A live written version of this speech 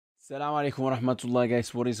Assalamu alaikum wa rahmatullah,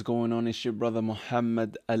 guys. What is going on? It's your brother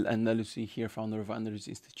Muhammad Al Andalusi here, founder of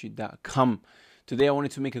AndalusiInstitute.com. Today, I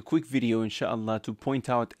wanted to make a quick video, inshallah, to point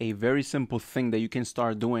out a very simple thing that you can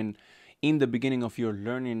start doing in the beginning of your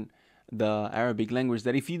learning the Arabic language,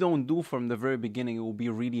 that if you don't do from the very beginning, it will be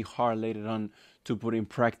really hard later on to put in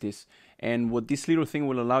practice. And what this little thing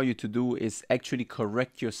will allow you to do is actually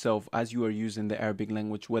correct yourself as you are using the Arabic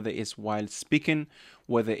language, whether it's while speaking,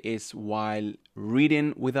 whether it's while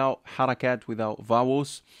reading without harakat, without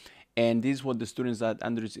vowels. And this is what the students at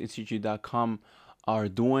AndalusInstitute.com are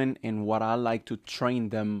doing, and what I like to train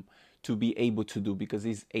them to be able to do, because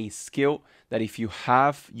it's a skill that if you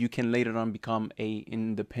have, you can later on become a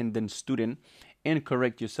independent student and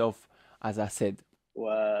correct yourself, as I said.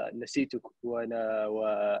 ونسيت وانا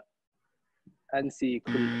وانسي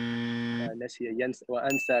كل نسي ينسى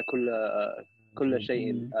وانسى كل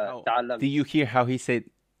شيء تعلمت. Did you hear how he said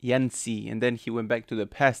yansi, and then he went back to the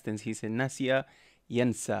past tense? He said nasiya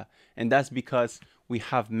yansa, and that's because we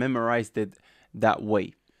have memorized it that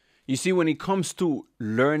way. You see, when it comes to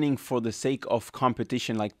learning for the sake of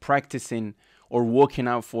competition, like practicing or working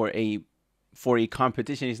out for a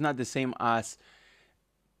competition, it's not the same as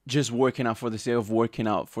just working out for the sake of working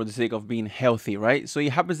out, for the sake of being healthy, right? So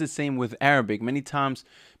it happens the same with Arabic. Many times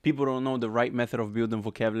people don't know the right method of building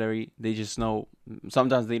vocabulary. They just know,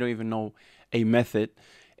 sometimes they don't even know a method.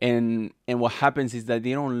 And what happens is that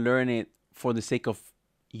they don't learn it for the sake of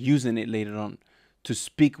using it later on, to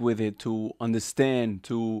speak with it, to understand,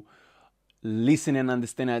 to listen and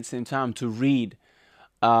understand at the same time, to read.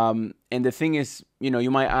 And the thing is,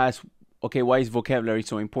 you might ask, okay, why is vocabulary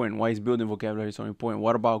so important? Why is building vocabulary so important?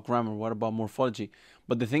 What about grammar? What about morphology?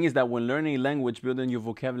 But the thing is that when learning a language, building your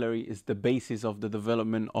vocabulary is the basis of the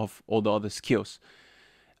development of all the other skills.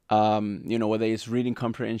 Whether it's reading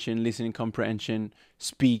comprehension, listening comprehension,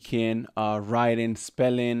 speaking, writing,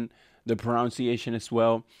 spelling, the pronunciation as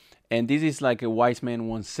well. And this is like a wise man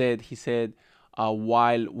once said. He said,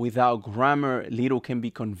 while without grammar, little can be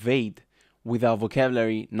conveyed, without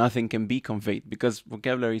vocabulary, nothing can be conveyed, because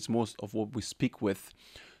vocabulary is most of what we speak with.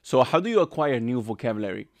 So how do you acquire new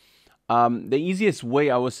vocabulary? The easiest way,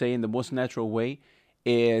 I would say, and the most natural way,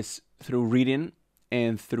 is through reading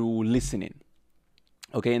and through listening.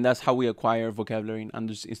 Okay, and that's how we acquire vocabulary in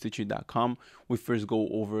AndalusInstitute.com. We first go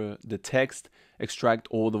over the text, extract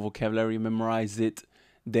all the vocabulary, memorize it,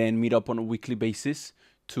 then meet up on a weekly basis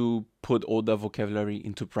to put all the vocabulary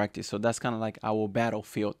into practice. So that's kind of like our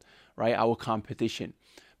battlefield, right? Our competition,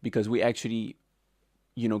 because we actually,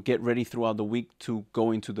 get ready throughout the week to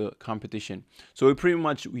go into the competition. So we pretty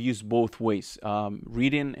much use both ways,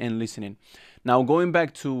 reading and listening. Now, going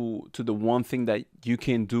back to the one thing that you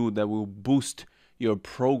can do that will boost your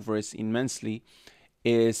progress immensely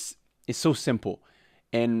is so simple.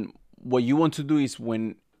 And what you want to do is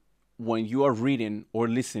when you are reading or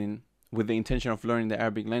listening with the intention of learning the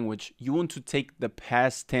Arabic language, you want to take the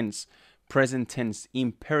past tense, present tense,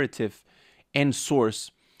 imperative, and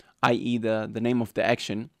source, i.e. the name of the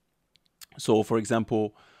action. So, for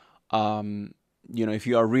example, if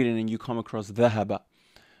you are reading and you come across dhahaba,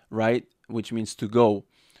 right, which means to go.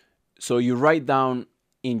 So you write down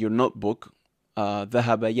in your notebook,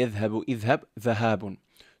 dhahaba yadhhabu idhhab dhahabun.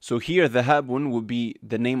 So here, dhahabun will be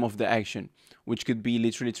the name of the action, which could be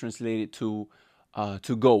literally translated to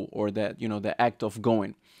go, or that, the act of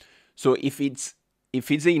going. So if it's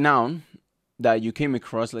a noun that you came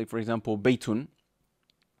across, like for example baytun,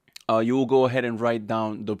 you will go ahead and write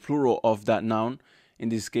down the plural of that noun, in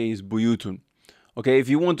this case buyutun. Okay, if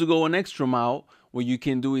you want to go an extra mile, what you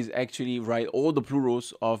can do is actually write all the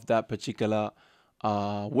plurals of that particular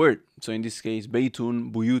word. So in this case,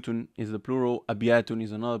 baytun, buyutun is the plural, abiyatun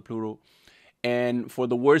is another plural. And for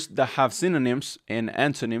the words that have synonyms and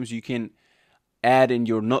antonyms, you can add in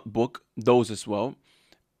your notebook those as well,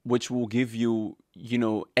 which will give you,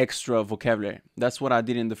 extra vocabulary. That's what I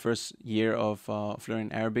did in the first year of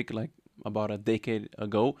learning Arabic, like about a decade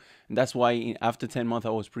ago. And that's why after 10 months, I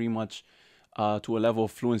was pretty much to a level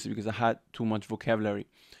of fluency, because I had too much vocabulary.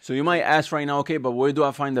 So you might ask right now, okay, but where do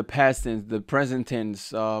I find the past tense, the present tense,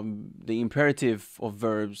 the imperative of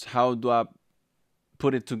verbs? How do I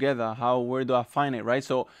put it together? Where do I find it, right?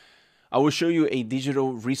 So I will show you a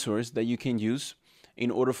digital resource that you can use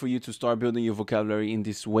in order for you to start building your vocabulary in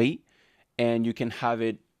this way, and you can have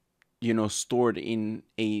it, stored in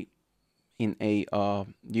a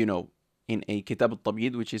kitab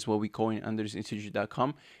al-tabyid, which is what we call in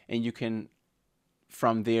AndalusInstitute.com, and you can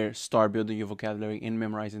from there start building your vocabulary and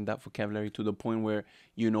memorizing that vocabulary to the point where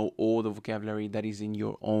you know all the vocabulary that is in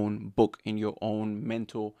your own book, in your own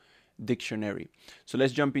mental dictionary. So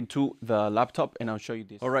let's jump into the laptop and I'll show you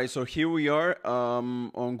this. All right, so here we are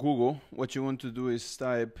on Google. What you want to do is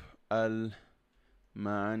type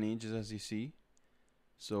al-ma'ani, just as you see.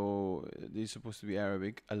 So this is supposed to be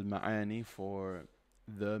Arabic. Al-ma'ani for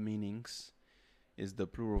the meanings is the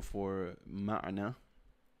plural for ma'na.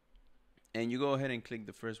 And you go ahead and click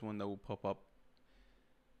the first one that will pop up.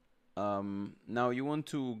 Now you want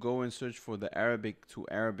to go and search for the Arabic to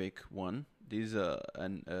Arabic one. This is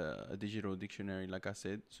a digital dictionary, like I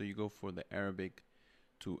said. So you go for the Arabic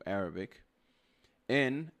to Arabic.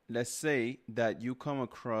 And let's say that you come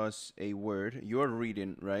across a word, you're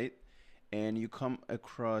reading, right? And you come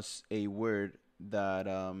across a word that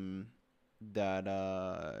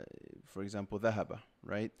for example, ذهب,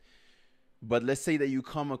 right? But let's say that you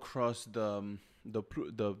come across the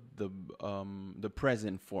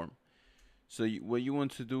present form. So what you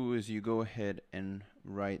want to do is you go ahead and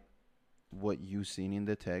write what you seen in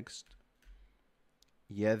the text,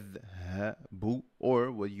 يذهب,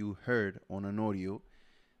 or what you heard on an audio.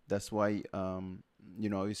 That's why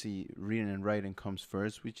obviously reading and writing comes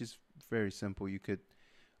first, which is very simple. You could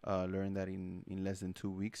learn that in less than 2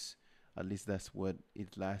 weeks. At least that's what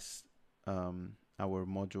it lasts. Our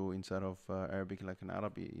module inside of Arabic like an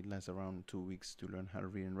Arabic, it lasts around 2 weeks to learn how to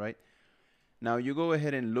read and write. Now you go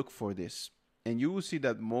ahead and look for this, and you will see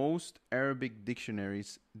that most Arabic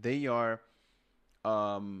dictionaries, they are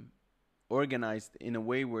organized in a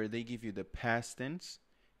way where they give you the past tense,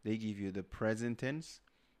 they give you the present tense,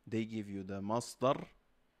 they give you the masdar,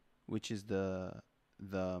 which is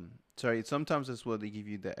sometimes as well they give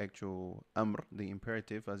you the actual amr, the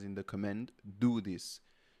imperative, as in the command, do this.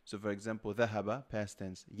 So for example, ذهب, past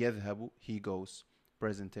tense, يذهب, he goes,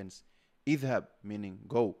 present tense, اذهب, meaning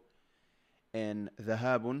go, and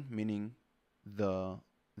ذهاب, meaning the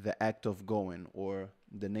act of going, or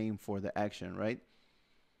the name for the action, right?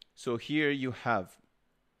 So here you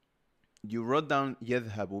wrote down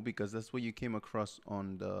يذهب because that's what you came across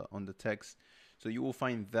on the text. So you will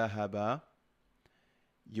find ذهب,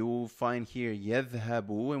 you will find here يذهب,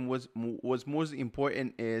 and what's most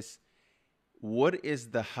important is what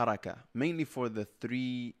is the haraka, mainly for the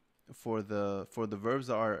verbs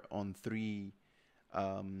that are on three,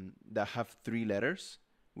 that have 3 letters,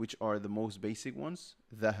 which are the most basic ones.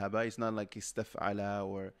 ذهب is not like istaf'ala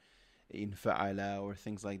or infa'ala or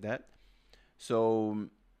things like that. So,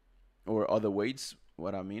 or other weights,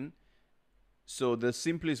 what I mean. So the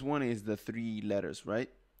simplest one is the 3 letters, right?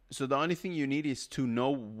 So the only thing you need is to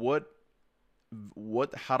know what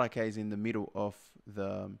haraka is in the middle of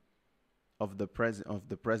the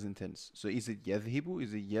present tense. So is it yadhibu?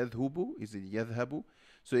 Is it yadhubu? Is it yadhabu?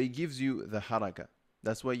 So it gives you the haraka.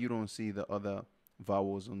 That's why you don't see the other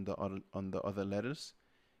vowels on the other letters,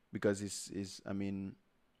 because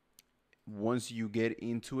once you get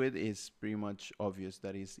into it, it's pretty much obvious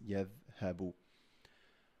that is yadhabu.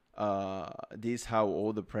 This is how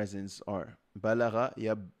all the presents are. Balagha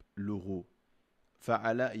yablughu,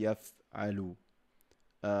 fa'ala yaf'alu,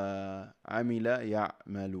 amila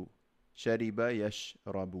ya'malu, shariba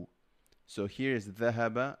yashrabu. So here is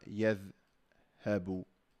dhahaba yadhhabu,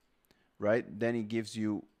 right? Then it gives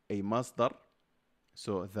you a masdar,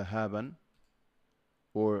 so dhahaban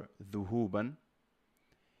or dhuhuban.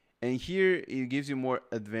 And here it gives you more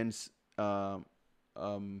advanced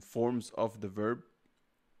forms of the verb,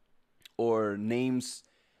 or names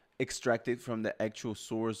extracted from the actual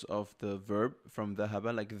source of the verb, from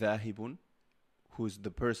dhahaba, like dhahibun, who's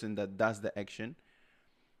the person that does the action,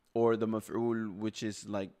 or the maf'ul, which is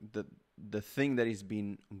like the thing that is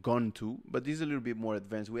being gone to. But this is a little bit more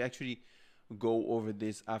advanced. We actually go over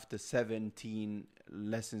this after 17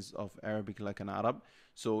 lessons of Arabic like an Arab.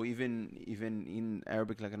 So even in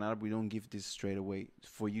Arabic like an Arab, we don't give this straight away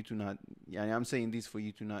for you to not, I'm saying this for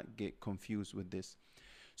you to not get confused with this.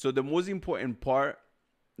 So the most important part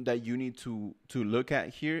that you need to look at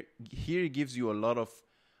here gives you a lot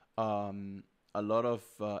of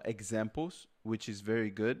examples, which is very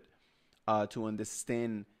good to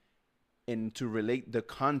understand and to relate the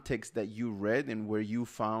context that you read and where you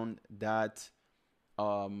found that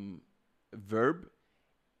verb,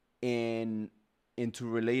 and to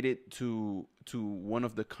relate it to one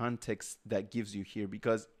of the contexts that gives you here.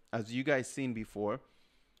 Because as you guys seen before,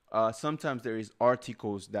 sometimes there is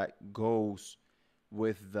articles that goes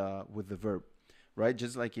with the verb, right?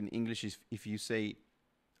 Just like in English, if you say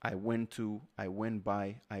I went to, I went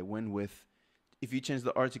by, I went with, if you change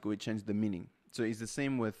the article, it changes the meaning. So it's the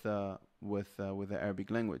same with the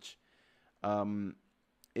Arabic language.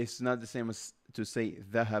 It's not the same as to say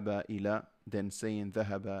ذهب إلى than saying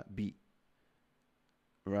ذهب بي,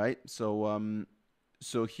 right? So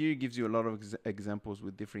So here it gives you a lot of examples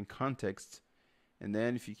with different contexts. And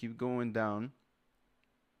then if you keep going down,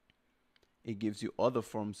 it gives you other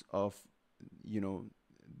forms of,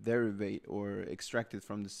 derivate or extracted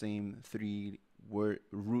from the same three word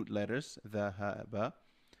root letters, dhahaba.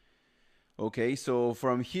 Okay, so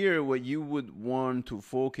from here, what you would want to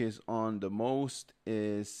focus on the most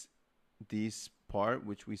is this part,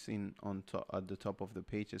 which we seen on at the top of the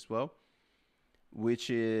page as well, which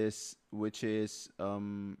is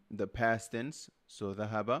the past tense, so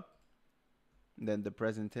dhahaba, then the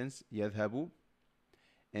present tense, yadhabu,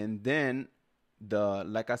 and then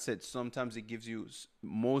like I said, sometimes it gives you,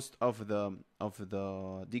 most of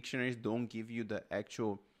the dictionaries don't give you the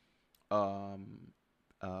actual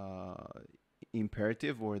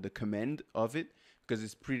imperative or the command of it, because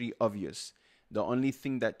it's pretty obvious. The only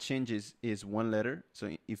thing that changes is one letter. So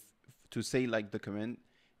if to say like the command,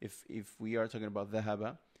 if we are talking about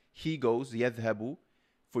dhahaba, he goes, yadhabu.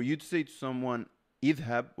 For you to say to someone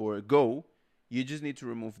idhab or go, you just need to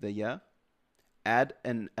remove the ya, add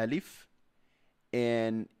an alif,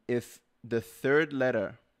 and if the third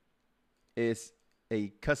letter is a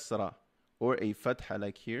kasra or a fatha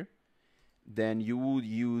like here, then you will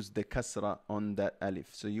use the kasra on that alif.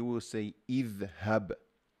 So you will say idhab.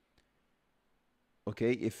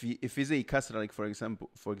 Okay, if it's a kasra, like for example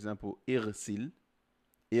irsil,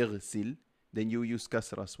 then you use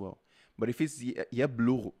kasra as well. But if it's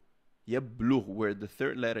yablugh, where the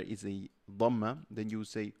third letter is a dhamma, then you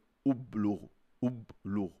say ublugh.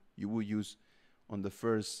 You will use on the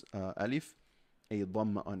first alif a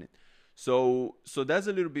dhamma on it. So that's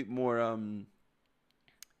a little bit more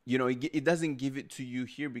it doesn't give it to you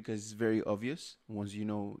here because it's very obvious once you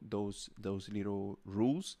know those little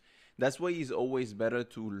rules. That's why it's always better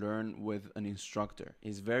to learn with an instructor.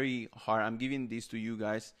 It's very hard. I'm giving this to you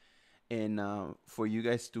guys, and for you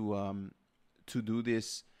guys to do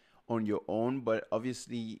this on your own. But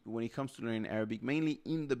obviously, when it comes to learning Arabic, mainly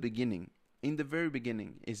in the very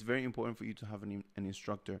beginning, it's very important for you to have an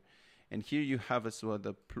instructor. And here you have as well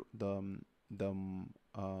the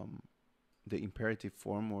imperative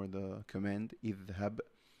form or the command, idhab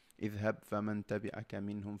faman tabi'aka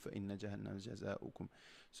minhum fa inna jahannam jazaukum.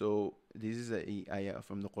 So this is a ayah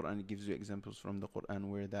from the Quran. It gives you examples from the Quran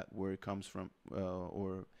where that word comes from,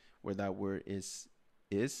 or where that word is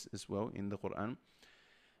as well in the Quran.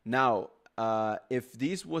 Now, if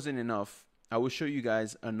this wasn't enough, I will show you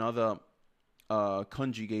guys another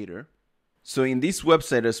conjugator. So in this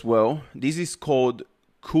website as well, this is called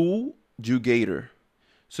Conjugator.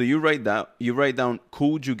 So you write down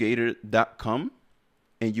conjugator.com,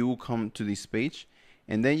 and you will come to this page,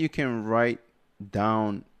 and then you can write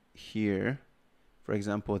down here, for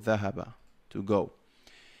example, dhahaba, to go,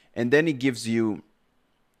 and then it gives you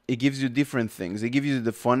different things. It gives you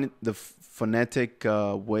the phonetic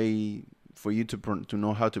way for you to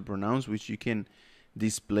know how to pronounce, which you can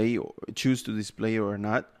display or choose to display or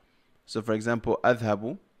not. So for example,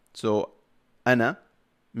 adhabu, so ana,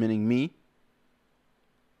 meaning me,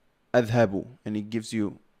 adhabu, and it gives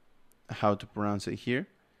you how to pronounce it here.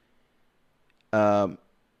 And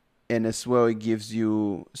as well, it gives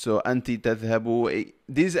you, so anti tadhabu.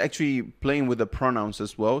 This is actually playing with the pronouns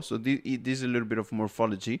as well. So this is a little bit of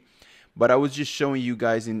morphology. But I was just showing you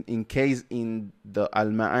guys in case in the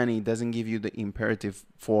Al-Ma'ani doesn't give you the imperative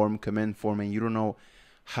form, command form, and you don't know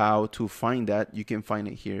how to find that, you can find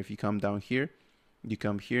it here. If you come down here, you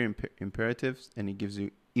come here, imperatives, and it gives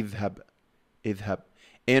you idhab.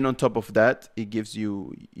 And on top of that, it gives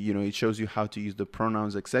you, it shows you how to use the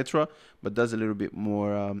pronouns, etc. But does a little bit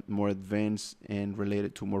more advanced and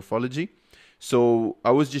related to morphology. So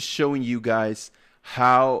I was just showing you guys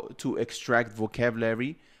how to extract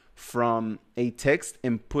vocabulary from a text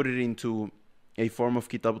and put it into a form of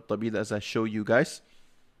Kitab al-Tabid, as I show you guys,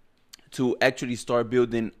 to actually start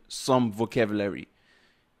building some vocabulary.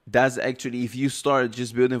 That's actually, if you start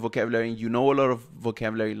just building vocabulary and you know a lot of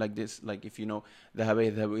vocabulary like this, like if you know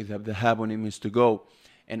dhahaba yadhabu idhab, dhahabun, it means to go,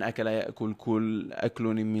 and akala ya'kul kul,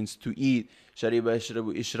 aklun, it means to eat, shariba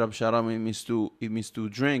yashrabu ishrab sharam, it means to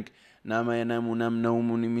drink, nama yanamu nam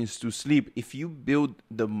naumun, it means to sleep. If you build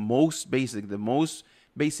the most basic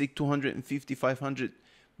 250 500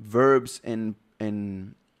 verbs and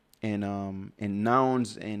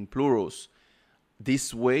nouns and plurals,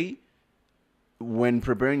 this way, when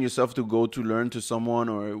preparing yourself to go to learn to someone,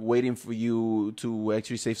 or waiting for you to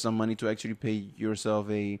actually save some money to actually pay yourself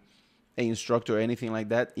a instructor or anything like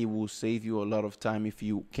that, it will save you a lot of time if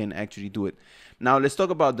you can actually do it. Now let's talk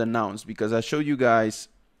about the nouns, because I showed you guys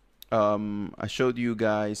for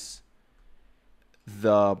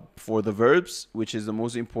the verbs, which is the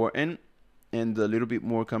most important. and a little bit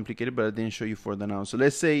more complicated, but I didn't show you for the noun. So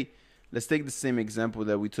let's take the same example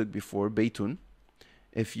that we took before, Beitun.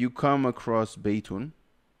 If you come across Beitun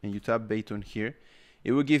and you tap Beitun here,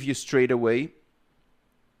 it will give you straight away.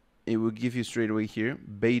 It will give you straight away here,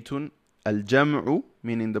 Beitun al-jam'u,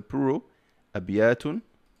 meaning the plural, abiyatun,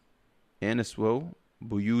 and as well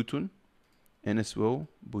buyutun, and as well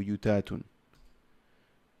buyutatun.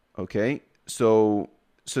 Okay, so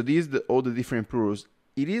these are all the different plurals.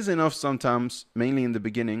 It is enough sometimes, mainly in the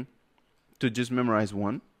beginning, to just memorize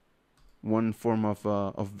one form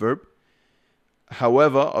of verb.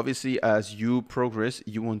 However, obviously, as you progress,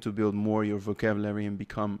 you want to build more your vocabulary and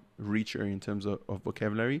become richer in terms of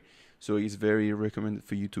vocabulary. So it's very recommended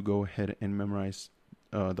for you to go ahead and memorize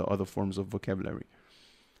the other forms of vocabulary.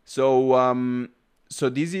 So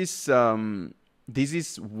this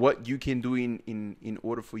is what you can do in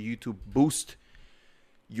order for you to boost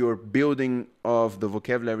your building of the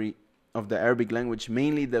vocabulary of the Arabic language,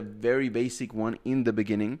 mainly the very basic one in the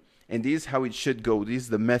beginning. And this is how it should go. This is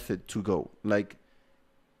the method to go. Like,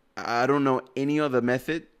 I don't know any other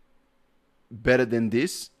method better than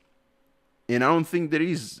this. And I don't think there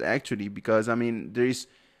is, actually, because I mean, there is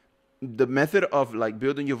the method of like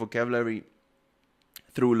building your vocabulary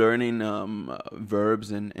through learning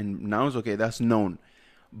verbs and nouns. Okay, that's known.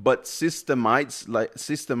 But systemized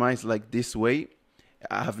like this way,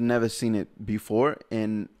 I have never seen it before.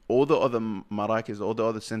 And all the other marakis, all the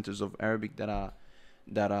other centers of Arabic that are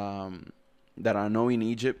known in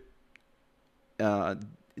Egypt,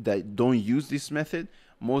 that don't use this method,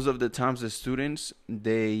 most of the times the students,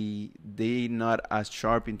 they not as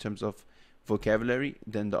sharp in terms of vocabulary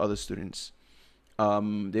than the other students.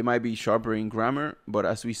 They might be sharper in grammar, but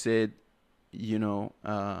as we said, you know,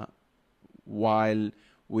 while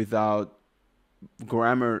without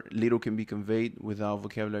grammar little can be conveyed, without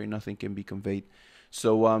vocabulary nothing can be conveyed.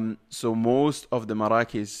 So most of the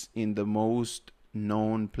marakis in the most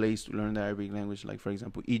known place to learn the Arabic language, like for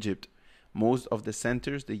example Egypt, most of the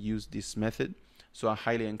centers, they use this method. So I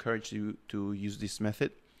highly encourage you to use this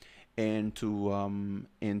method and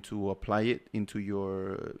to apply it into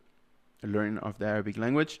your learning of the Arabic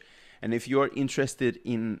language. And if you are interested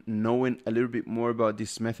in knowing a little bit more about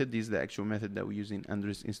this method, this is the actual method that we use in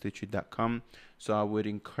andresinstitute.com. So I would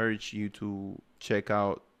encourage you to check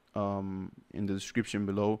out in the description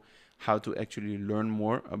below how to actually learn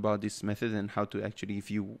more about this method, and how to actually, if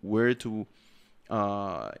you were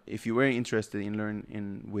interested in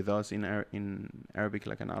learning with us in Arabic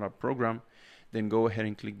like an Arab program, then go ahead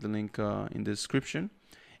and click the link in the description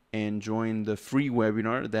and join the free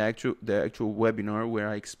webinar, the actual webinar where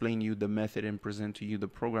I explain you the method and present to you the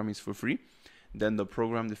program is for free. Then the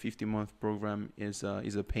program, the 50-month program, is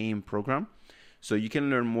a paying program. So you can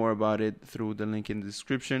learn more about it through the link in the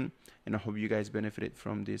description. And I hope you guys benefited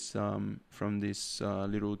from this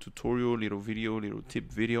little tutorial, little video, little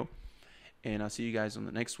tip video. And I'll see you guys on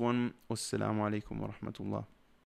the next one. Wassalamu alaikum wa rahmatullah.